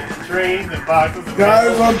hole. Trains and boxes and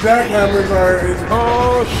Guys on jackhammers are.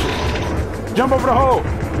 Oh, shit. Jump over the hole.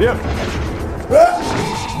 Yep.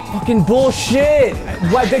 Fucking bullshit.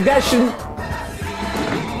 Why think that shouldn't...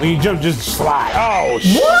 When you jump, just slide. Oh,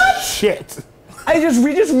 What? shit.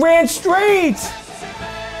 We just ran straight.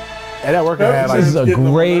 Hey, that working had like This is a Getting on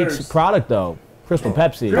my great nerves. product though. Crystal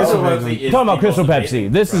Pepsi. Crystal Pepsi is Talking about the Crystal most Pepsi.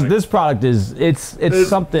 amazing This product is it's It's-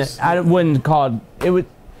 something I wouldn't call it would.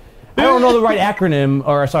 I don't know the right acronym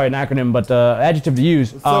or sorry, an acronym, but adjective to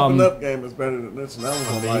use. The 7-Up game is better than this, and that was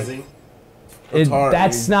amazing. Atari.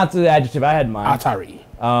 That's not the adjective I had in mind. Atari.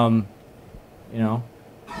 You know,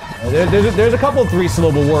 there's a couple of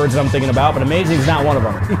 3-syllable words that I'm thinking about, but amazing is not one of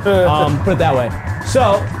them. Put it that way.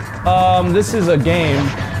 So, this is a game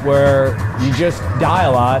where you just die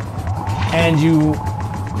a lot, and you.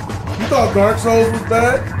 You thought Dark Souls was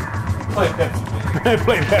bad? Like Pepsi Man.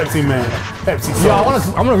 Play Pepsi Man. Pepsi Souls. Yeah,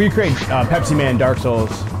 I'm gonna recreate Pepsi Man Dark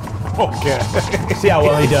Souls. Okay. See how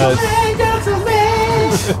well he does.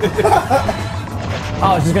 Oh,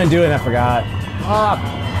 I was just gonna do it and I forgot.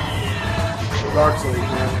 Dark Souls,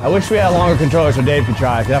 man. I wish we had a longer controller so Dave could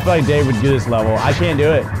try, because I feel like Dave would do this level. I can't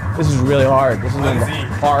do it. This is really hard. This is one of the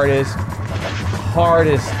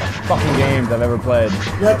hardest fucking games I've ever played.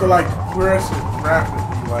 You have to like press it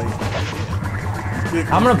rapidly, like.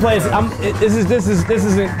 I'm gonna play. I'm gonna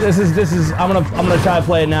try to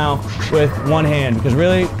play it now with one hand because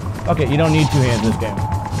really, okay, you don't need 2 hands in this game.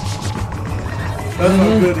 That's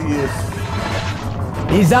how good he is.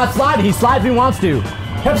 He's not sliding. He slides when he wants to.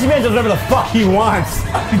 Pepsi Man does whatever the fuck he wants.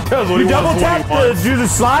 He does what You he double wants when tap he wants. to do the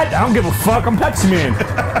slide. I don't give a fuck. I'm Pepsi Man.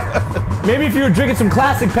 Maybe if you were drinking some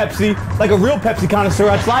classic Pepsi, like a real Pepsi connoisseur,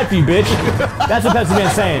 I'd slide for you, bitch. That's what Pepsi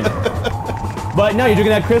Man's saying. But no, you're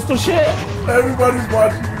drinking that crystal shit. Everybody's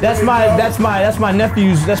watching. That's my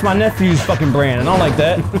nephew's fucking brand. I don't like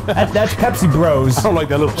that. That's Pepsi Bros. I don't like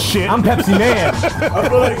that little shit. I'm Pepsi Man. I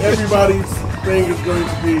feel like everybody's thing is going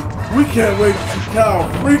to be, we can't wait to see Cal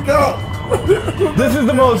freak out. This is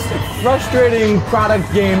the most frustrating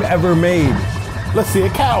product game ever made. Let's see a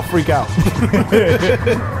cow freak out.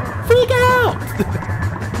 Freak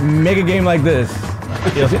out! Make a game like this.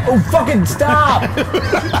 Oh, fucking stop!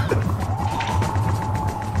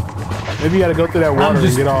 Maybe you gotta go through that water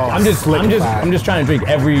and get all I'm just trying to drink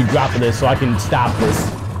every drop of this so I can stop this.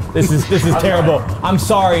 This is terrible. I'm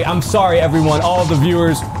sorry everyone, all the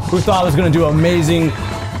viewers who thought I was gonna do amazing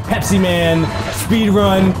Pepsi Man speed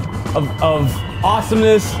run of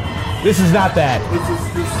awesomeness. This is not that.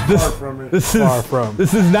 This is far from it. This is Far from.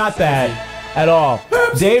 This is not that at all.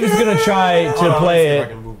 Dave is gonna try to play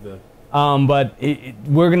it, but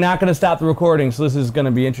we're not gonna stop the recording, so this is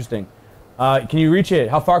gonna be interesting. Can you reach it?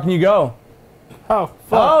 How far can you go? How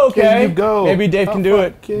far Oh, okay. can you go? Maybe Dave can do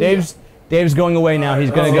it. Dave's going away now. He's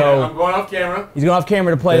gonna go. I'm going off camera. He's going off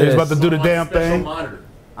camera to play He's this about to do the damn Special thing. Monitor.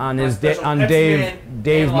 on his Special on PepsiMan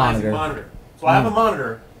Dave's analyzing monitor. So I have a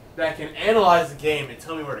monitor that can analyze the game and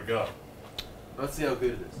tell me where to go. Let's see how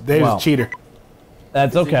good it is. Dave's Well. a cheater.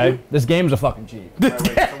 That's okay. This game's a fucking cheat. Right, wait,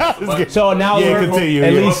 so what's the button? So now Yeah, we're continue,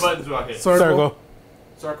 at yeah. What least. buttons do I hit? Circle.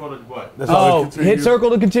 Circle to what? That's all. Oh, continue. hit circle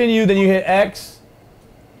to continue, then you hit X.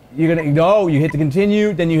 You're gonna go. You hit the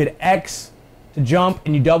continue, then you hit X to jump,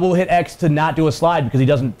 and you double hit X to not do a slide because he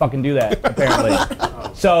doesn't fucking do that apparently.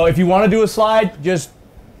 So if you want to do a slide, just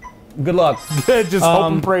good luck. Just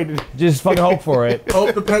hope and pray to Just fucking hope for it.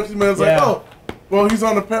 Hope the Pepsi man's Yeah. like, oh, well, he's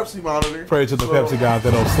on the Pepsi monitor. pray to the So- Pepsi guys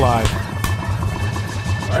that don't slide.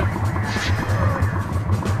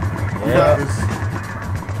 You got this.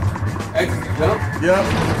 X is jump. Yep.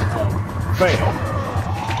 Fail.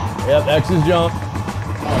 Yep, X is jump.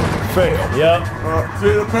 Fail. Yep.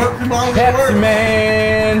 See the Pepsi monitor Pepsi works.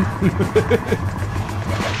 Man.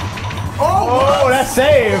 Oh, that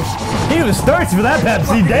saved. He was thirsty for that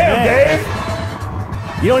Pepsi. Damn, Dave.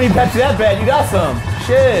 You don't need Pepsi that bad. You got some.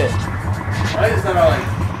 Shit. Why is that like?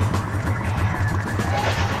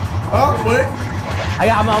 Oh, wait.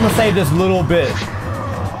 I'm gonna save this little bit.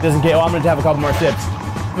 Just in case. Oh, I'm gonna have a couple more sips.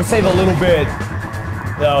 I'm gonna save a little bit,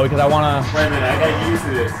 though, because I wanna. Wait a minute, I got used to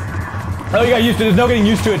this. Oh, you got used to it. There's no getting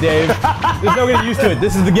used to it, Dave. There's no getting used to it.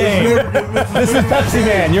 This is the game. This is Pepsi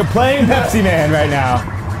Man. You're playing Pepsi Man right now.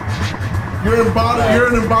 You're an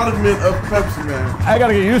embodiment of Pepsi man. I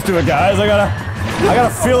gotta get used to it, guys. I gotta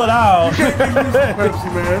feel it out. Pepsi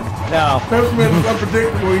man. No, Pepsi man is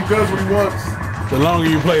unpredictable. He does what he wants. The longer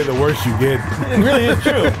you play, the worse you get. it really is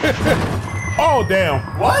true. Oh, damn.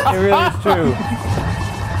 It really is true.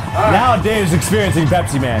 Now Dave's experiencing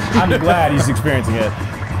Pepsi Man. I'm glad he's experiencing it.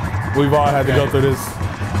 We've all had to go through this.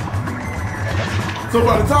 So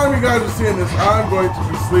by the time you guys are seeing this, I'm going to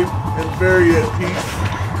be asleep and very at peace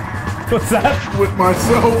What's that? with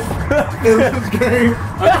myself in this game.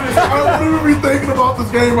 I won't even be thinking about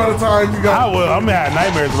this game by the time you I guys. will. I'm gonna have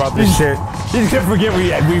nightmares about this shit. He's gonna forget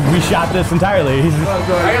we shot this entirely. I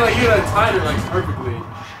got like you gotta time it like perfectly.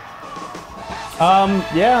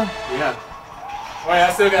 Yeah. Yeah. Wait,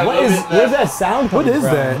 I still got a What little is? bit Where's left. that sound coming What is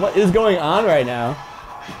from? that? What is going on right now?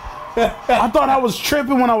 I thought I was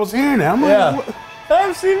tripping when I was hearing that. I'm like, Yeah. what?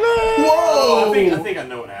 Pepsi Man. Oh, Whoa! I think I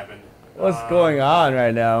know what happened. What's going on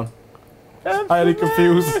right now? I had it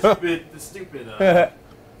confused. The stupid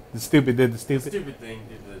The stupid. thing did the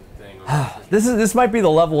thing. This might be the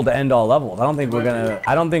level to end all levels. I don't think we're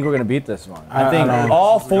gonna beat this one. I think I don't-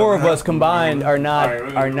 all four of us combined are not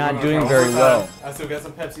Alright, we're gonna doing try very one more well. time. I still got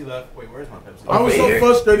some Pepsi left. Wait, where's my Pepsi? I was so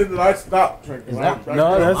frustrated that I stopped drinking. that- I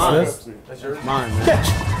no, drank that's- Pepsi. That's yours? Mine, man.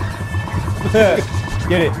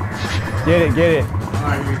 Get it.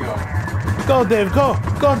 Alright, here we go. Go, Dave, go.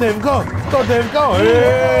 Go, Dave, go. Go, Dave, go.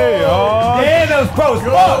 Hey, oh. Damn, those posts.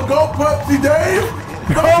 Go, go Pepsi Dave!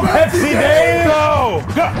 Go, Pepsi Dave. Go.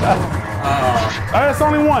 Go. That's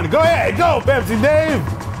only one. Go ahead. Go, Pepsi Dave.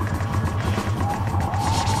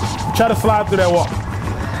 Try to slide through that wall.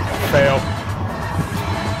 Fail.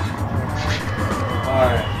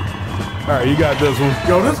 Alright. All right, you got this one.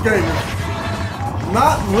 Yo, this game is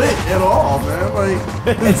not lit at all, man.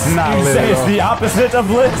 Like, It's not You lit say at it's all. the opposite of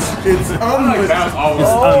lit? it's unlit. Bounce all It's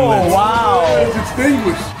over. Oh, unlit. wow. It's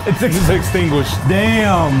extinguished. It's It's extinguished.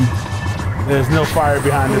 damn. There's no fire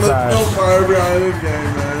behind his There's no eyes. fire behind this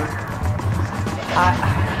game, man.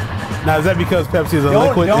 Now, is that because Pepsi is a Don't-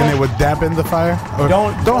 liquid don't- and it would dampen the fire? Or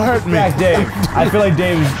Don't hurt me. distract Dave. I feel like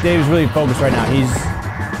Dave's really focused right now.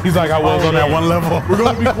 He's like, I was on that one level. We're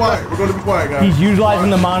gonna be quiet. We're gonna be quiet, guys. He's utilizing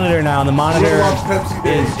the monitor now. The monitor watch Pepsi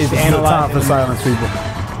Day. is It's time analyzing. for silence, people.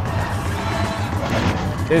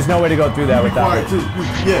 There's no way to go through that without Quiet it. too.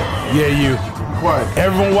 Yeah, Yeah, you. quiet.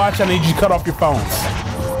 Everyone watch, I need you to cut off your phones.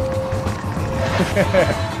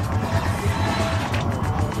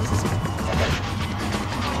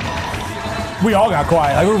 We all got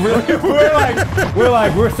quiet.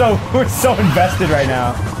 Like we're so invested right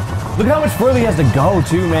now. Look how much further he has to go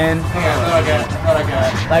too, man.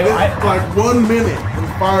 Like Like 1 minute and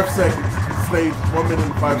 5 seconds. Stage 1 minute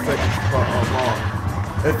and 5 seconds long.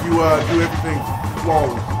 If you do everything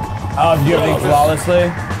flawless. oh, do you have anything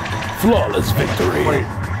flawlessly? Flawless victory. Wait.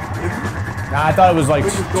 Nah, I thought it was like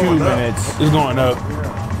This is 2 going up. minutes. It's going up.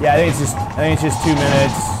 Yeah, I think it's just 2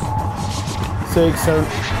 minutes. 6, 7.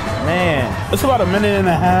 Man, It's about a minute and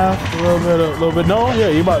a half. A little bit. No, yeah,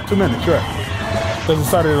 you about 2 minutes, right? Because it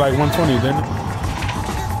started at like 120, didn't it?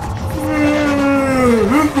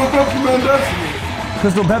 This is what PepsiMan does to me.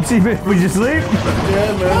 Crystal Pepsi, would you sleep?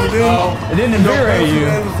 Yeah, man. It didn't invigorate you.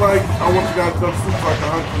 PepsiMan is like, I want you guys to go to sleep like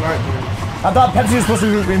 100 night, man. I thought Pepsi was supposed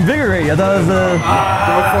to invigorate you. I thought it was Don't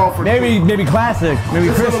fall for maybe classic, maybe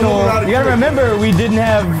This is Crystal. Illuminati You gotta trick. remember we didn't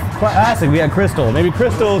have classic. We had Crystal. Maybe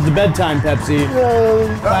Crystal is the bedtime Pepsi.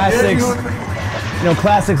 Classics, you know,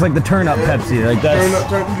 classics like the turn up Pepsi. Like that's.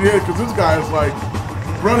 Yeah, because this guy is like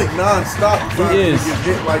running non-stop. He is. He gets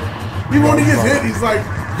hit, like, even when he gets hit, he's like,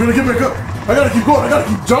 gonna get back up. I gotta keep going. I gotta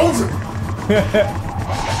keep jonesing.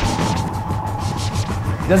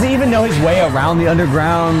 Does he even know his way around the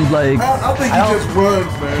underground? Like, I think he just runs,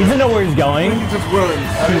 man. he doesn't know where he's I going. think he just runs.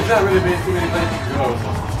 It's not really been too many places to go.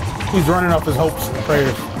 He's running off his hopes and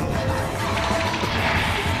prayers.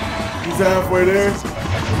 He's halfway there.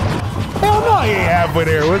 Hell no, he ain't halfway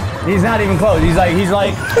there. What? He's not even close. He's like,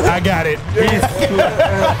 I got it.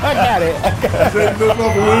 I got it. They took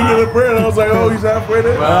off a wing and a prayer, and I was like, oh, he's halfway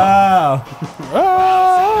there. Wow.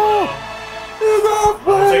 Oh, He's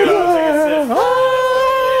halfway there.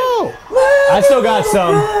 I still got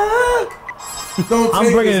some. Don't I'm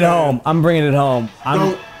take bringing this, it man. home. I'm bringing it home.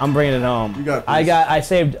 Don't. I'm bringing it home. You got I this.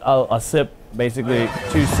 saved a sip, basically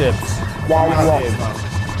 2 sips. wow, wow.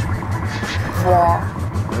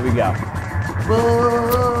 There we go.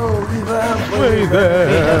 Oh, he's halfway Way there.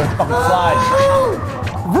 there. Fucking slide.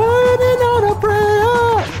 Running on a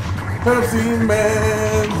prayer. Pepsi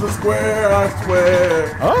Man's a square, I swear.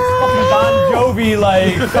 Fucking Bon Jovi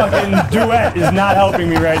like fucking duet is not helping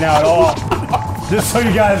me right now at all. Just so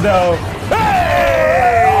you guys know.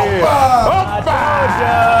 Hey!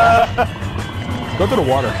 Go to the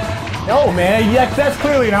water. No man, that's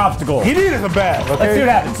clearly an obstacle. He needed a bath, okay? Let's see what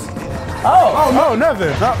happens. Oh. Oh, nothing.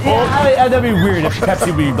 Yeah, that'd be weird if Pepsi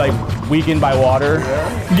would be like weakened by water.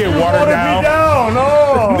 Get watered down.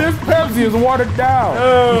 No. This Pepsi is watered down.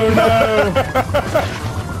 Oh no.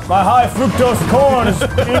 My high fructose corn is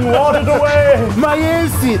being watered away. My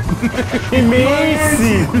acid.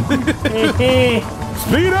 Amazing.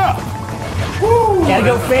 Speed up. Gotta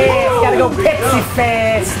go fast, gotta go Pepsi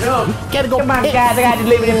fast. Gotta go. Come on, guys, I gotta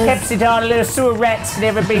deliver the Pepsi to all the little sewer rats and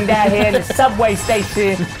everything down here in the subway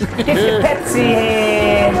station. Get your Pepsi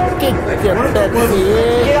here.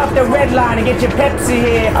 Get off the red line and get your Pepsi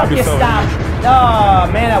here. Fuck be your so stop. Oh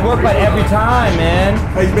man, that work light every time, man.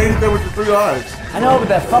 Hey, you made it there with your 3 lives. I know, but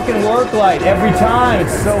that fucking work light every time.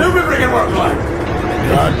 It's so. Stupid freaking work light.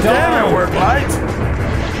 God damn it, work light.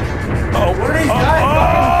 Oh, what are these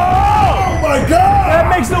guys? Oh my God! That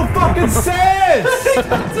makes no fucking sense.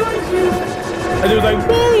 And he was like,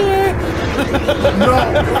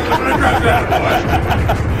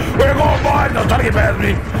 we're going, boys. Don't try to get past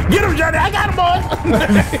me. Get him, Johnny. I got him, boys.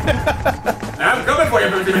 I'm coming for you,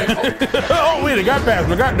 Pepsi Man. Oh, wait, it got past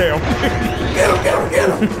me. Goddamn. Get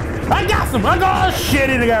him! I got some. I got, oh, shit,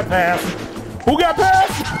 it got past. Who got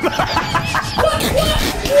past?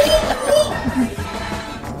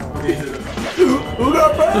 Who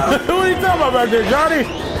got back? Who are you talking about back there, Johnny?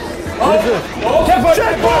 Checkpoint.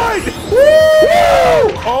 Checkpoint! Woo!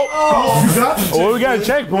 Oh, You got the oh, we got a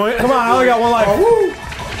checkpoint. Come on, I only got one life. Woo!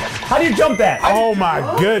 How do you jump that? Oh my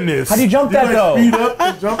goodness. How do you jump that though? Speed up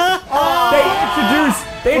and jump.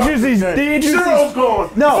 They introduce these Shiro's going.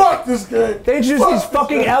 No. Fuck this game. they introduce these Fuck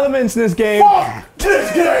fucking this game. elements in this game. Fuck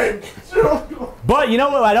this game. Shiro's going. But you know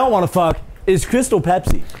what I don't want to fuck is Crystal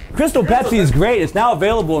Pepsi. Crystal Pepsi is great. It's now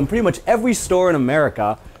available in pretty much every store in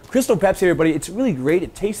America. Crystal Pepsi, everybody, it's really great.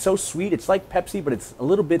 It tastes so sweet. It's like Pepsi, but it's a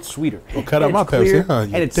little bit sweeter. Well, cut And out it's my clear, Pepsi, huh,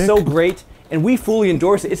 you and it's dick. so great. And we fully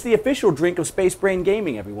endorse it. It's the official drink of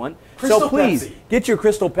Spacebraingaming, everyone. So Crystal please, Pepsi. get your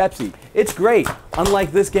Crystal Pepsi. It's great,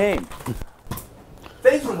 unlike this game.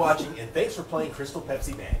 Thanks for watching, and thanks for playing Crystal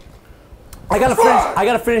Pepsi Man. I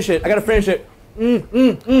gotta finish it.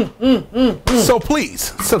 So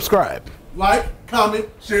please subscribe. Like, comment,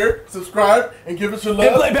 share, subscribe, and give us your And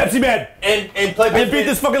love. play PepsiMan. And play And beat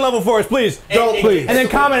this fucking level for us, please. Please. And then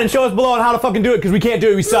comment and show us below on how to fucking do it, because we can't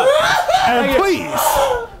do it. We suck. And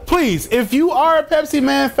please, if you are a Pepsi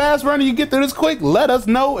Man fast runner, you get through this quick, let us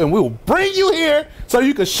know, and we will bring you here so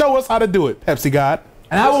you can show us how to do it, Pepsi God.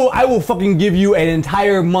 And I will fucking give you an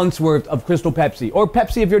entire month's worth of Crystal Pepsi. Or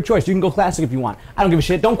Pepsi of your choice. You can go classic if you want. I don't give a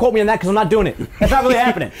shit. Don't quote me on that because I'm not doing it. That's not really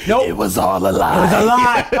happening. Nope. It was all a lie. It was a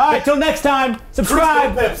lie. All right, till next time.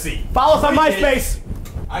 Subscribe. Pepsi. Follow us on MySpace.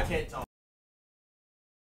 I can't talk.